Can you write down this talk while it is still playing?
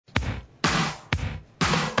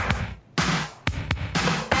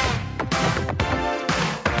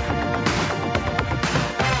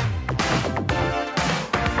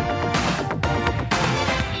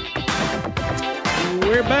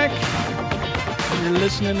You're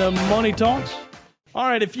listening to Money Talks. All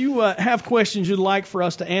right, if you have questions you'd like for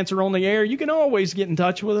us to answer on the air, you can always get in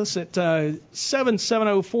touch with us at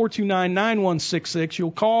 770-429-9166.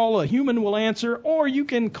 You'll call, a human will answer, or you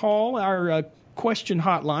can call our question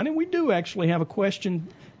hotline. And we do actually have a question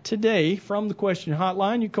today from the question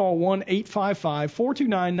hotline. You call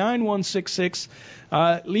 1-855-429-9166.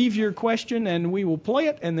 Leave your question, and we will play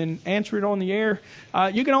it and then answer it on the air.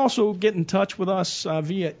 You can also get in touch with us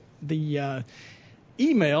via the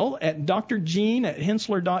email at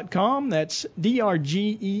drgene@hensler.com. That's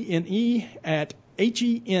drgene at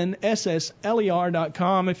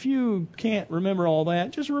HENSSLER.com. If you can't remember all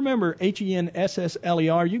that, just remember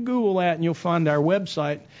HENSSLER. You Google that and you'll find our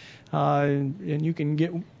website, and you can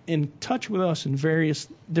get in touch with us in various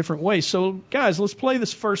different ways. So, guys, let's play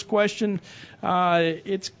this first question.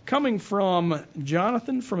 It's coming from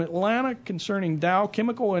Jonathan from Atlanta concerning Dow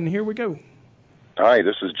Chemical, and here we go. Hi,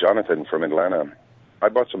 this is Jonathan from Atlanta. I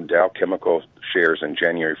bought some Dow Chemical shares in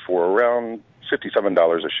January for around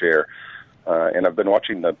 $57 a share, and I've been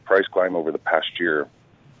watching the price climb over the past year.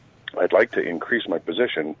 I'd like to increase my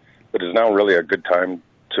position, but is now really a good time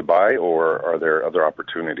to buy, or are there other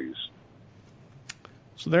opportunities?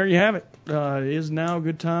 So there you have it. It is now a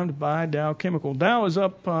good time to buy Dow Chemical. Dow is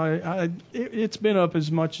up. It's been up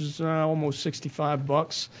as much as almost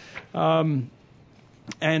 $65.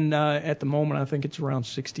 And at the moment, I think it's around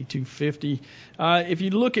 62.50. If you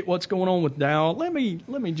look at what's going on with Dow, let me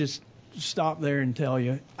just stop there and tell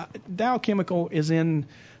you, Dow Chemical is in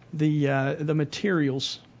the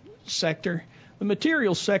materials sector. The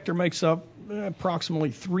materials sector makes up approximately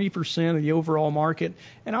 3% of the overall market,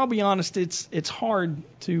 and I'll be honest, it's hard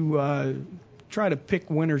to try to pick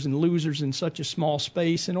winners and losers in such a small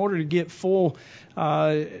space. In order to get full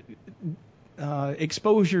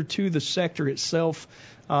exposure to the sector itself,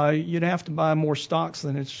 you'd have to buy more stocks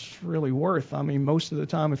than it's really worth. I mean, most of the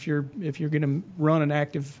time, if you're going to run an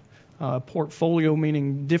active portfolio,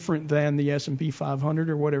 meaning different than the S&P 500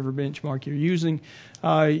 or whatever benchmark you're using,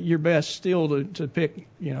 you're best still to pick,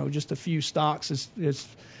 just a few stocks. Is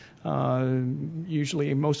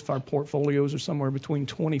usually most of our portfolios are somewhere between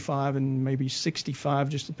 25 and maybe 65,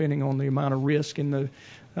 just depending on the amount of risk in the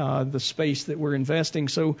space that we're investing.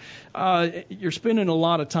 So you're spending a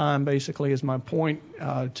lot of time, basically, is my point,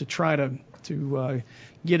 to try to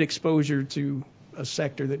get exposure to a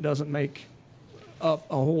sector that doesn't make up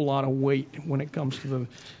a whole lot of weight when it comes to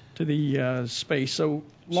the space. So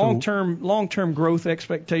long-term growth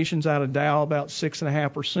expectations out of Dow about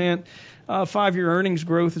 6.5%. 5-year earnings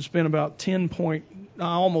growth has been about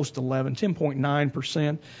almost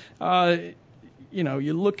 10.9%.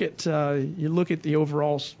 You look at the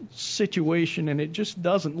overall situation, and it just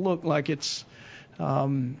doesn't look like it's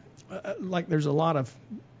like there's a lot of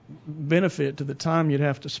benefit to the time you'd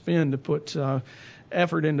have to spend to put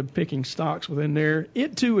effort into picking stocks within there.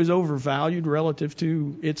 It too is overvalued relative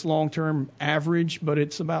to its long-term average, but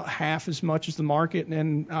it's about half as much as the market.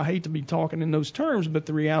 And I hate to be talking in those terms, but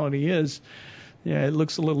the reality is, it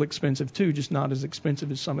looks a little expensive too, just not as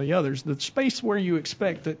expensive as some of the others. The space where you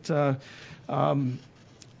expect that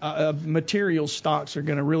material stocks are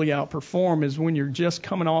going to really outperform is when you're just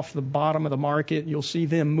coming off the bottom of the market. You'll see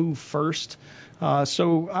them move first.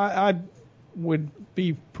 So I would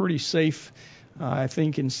be pretty safe, I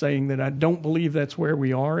think, in saying that I don't believe that's where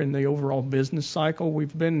we are in the overall business cycle.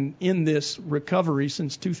 We've been in this recovery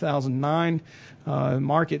since 2009.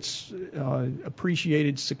 Markets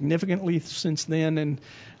appreciated significantly since then, and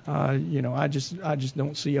I just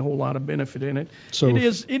don't see a whole lot of benefit in it. So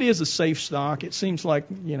it is a safe stock. It seems like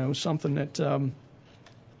something that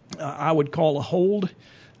I would call a hold,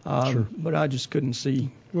 sure. But I just couldn't see.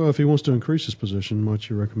 Well, if he wants to increase his position, might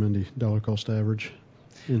you recommend the dollar cost average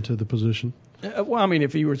into the position? Well, I mean,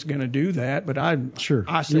 if he was going to do that, but I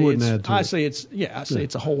say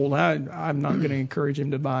it's a hold. I'm not going to encourage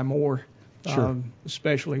him to buy more, sure.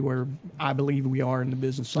 Especially where I believe we are in the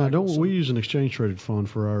business cycle. Now, we use an exchange-traded fund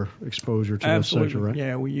for our exposure to that sector, right?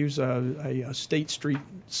 Yeah, we use a State Street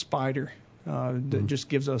Spider that just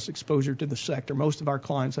gives us exposure to the sector. Most of our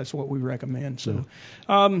clients, that's what we recommend. So,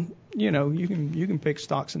 you can pick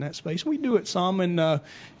stocks in that space. We do it some, and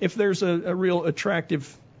if there's a real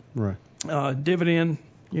attractive right. Dividend,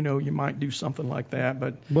 you might do something like that.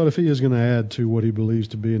 But if he is going to add to what he believes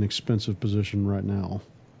to be an expensive position right now,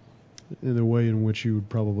 in the way in which you would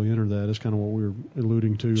probably enter that is kind of what we were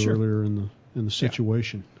alluding to sure. earlier in the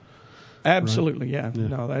situation. Absolutely, right? Yeah.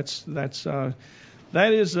 No, that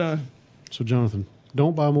is. So, Jonathan,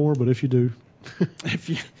 don't buy more, but if you do,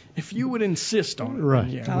 If you would insist on it, Right.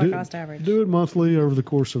 Yeah. Dollar cost average. Do it monthly over the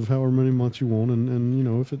course of however many months you want, and you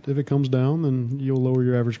know, if it comes down, then you'll lower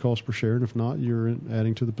your average cost per share, and if not, you're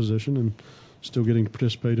adding to the position and still getting to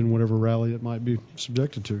participate in whatever rally it might be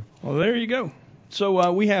subjected to. Well, there you go.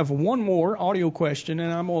 So we have one more audio question,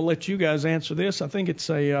 and I'm going to let you guys answer this. I think it's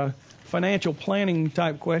a financial planning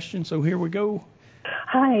type question, so here we go.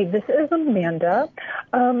 Hi, this is Amanda.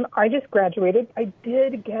 I just graduated. I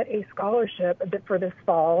did get a scholarship for this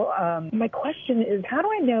fall. My question is, how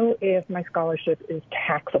do I know if my scholarship is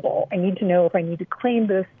taxable? I need to know if I need to claim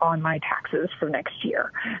this on my taxes for next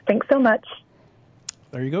year. Thanks so much.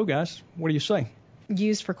 There you go, guys. What do you say?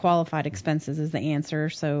 Used for qualified expenses is the answer.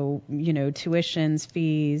 So, tuitions,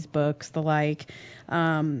 fees, books, the like.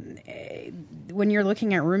 When you're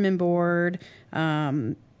looking at room and board,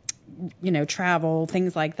 travel,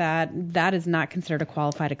 things like that, that is not considered a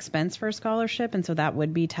qualified expense for a scholarship, and so that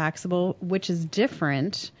would be taxable, which is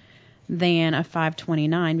different than a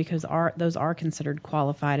 529 because those are considered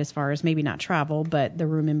qualified as far as maybe not travel, but the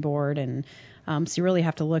room and board, and so you really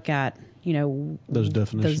have to look at those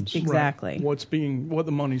definitions. Exactly. Right. What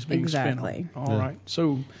the money's being spent on. All right.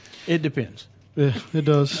 So it depends. Yeah, it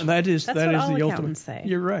does. And that is what the all ultimate. Say.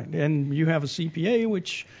 You're right. And you have a CPA,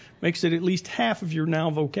 which makes it at least half of your now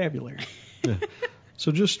vocabulary. Yeah.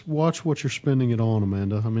 So just watch what you're spending it on,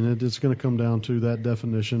 Amanda. I mean, it's going to come down to that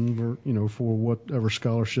definition, for whatever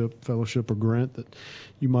scholarship, fellowship, or grant that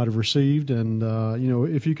you might have received. And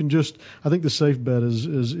if you can I think the safe bet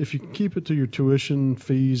is if you can keep it to your tuition,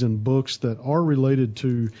 fees, and books that are related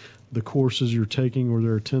to the courses you're taking or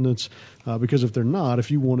their attendance, because if they're not, if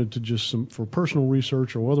you wanted to just for personal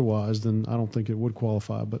research or otherwise, then I don't think it would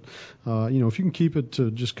qualify. But if you can keep it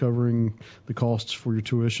to just covering the costs for your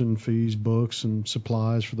tuition, fees, books, and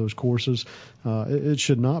supplies for those courses, it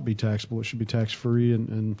should not be taxable. It should be tax free.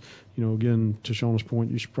 And again, to Shauna's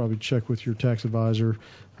point, you should probably check with your tax advisor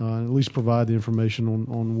and at least provide the information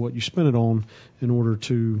on what you spent it on in order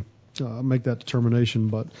to make that determination.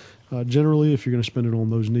 But generally, if you're going to spend it on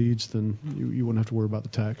those needs, then you wouldn't have to worry about the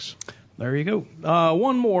tax. There you go.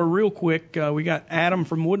 One more real quick. We got Adam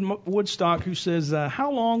from Woodstock who says,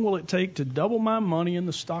 how long will it take to double my money in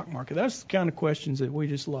the stock market? That's the kind of questions that we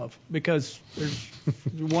just love because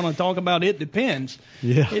you want to talk about it depends.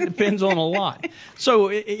 Yeah. It depends on a lot. So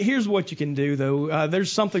here's what you can do, though.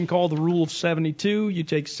 There's something called the rule of 72. You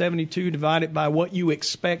take 72, divide it by what you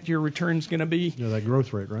expect your return's going to be. Yeah, that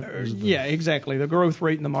growth rate, right? Yeah, exactly. The growth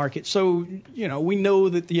rate in the market. So, we know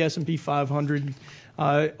that the S&P 500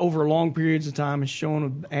 over long periods of time has shown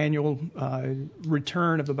an annual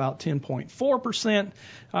return of about 10.4%.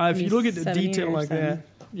 If you look at the detail like that,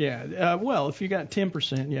 if you got 10%,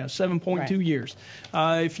 7.2 right. years.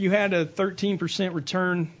 If you had a 13%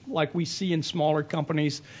 return like we see in smaller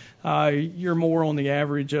companies, you're more on the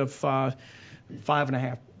average of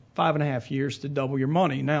 5.5 years to double your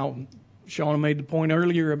money. Now, Shauna made the point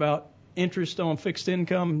earlier about interest on fixed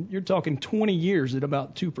income. You're talking 20 years at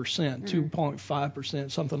about 2%,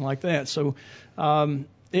 2.5%, something like that. So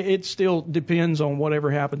it still depends on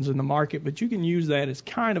whatever happens in the market, but you can use that as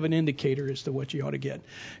kind of an indicator as to what you ought to get.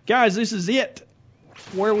 Guys, this is it.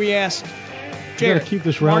 Where we ask Jared, keep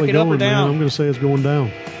this rally market going, up or down? man. I'm going to say it's going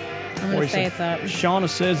down. I'm going to say it's up. Shauna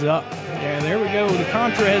says up. Yeah, there we go. The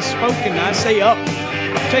Contra has spoken. I say up.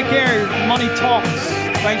 Take care. Money Talks.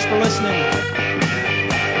 Thanks for listening.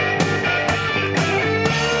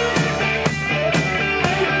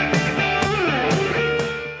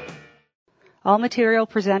 All material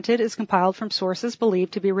presented is compiled from sources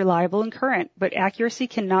believed to be reliable and current, but accuracy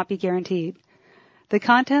cannot be guaranteed. The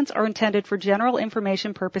contents are intended for general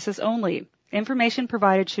information purposes only. Information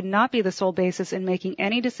provided should not be the sole basis in making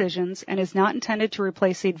any decisions and is not intended to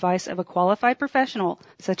replace the advice of a qualified professional,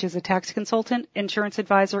 such as a tax consultant, insurance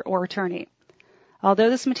advisor, or attorney.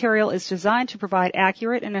 Although this material is designed to provide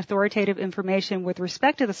accurate and authoritative information with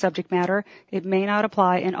respect to the subject matter, it may not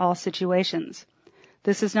apply in all situations.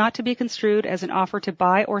 This is not to be construed as an offer to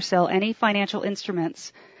buy or sell any financial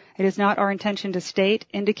instruments. It is not our intention to state,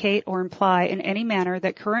 indicate, or imply in any manner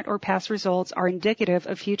that current or past results are indicative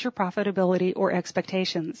of future profitability or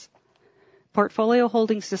expectations. Portfolio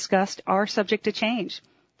holdings discussed are subject to change.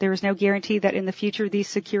 There is no guarantee that in the future these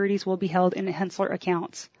securities will be held in Henssler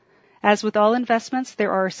accounts. As with all investments,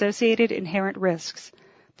 there are associated inherent risks.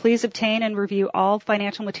 Please obtain and review all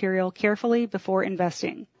financial material carefully before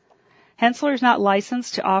investing. Henssler is not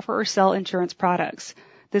licensed to offer or sell insurance products.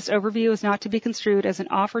 This overview is not to be construed as an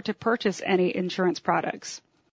offer to purchase any insurance products.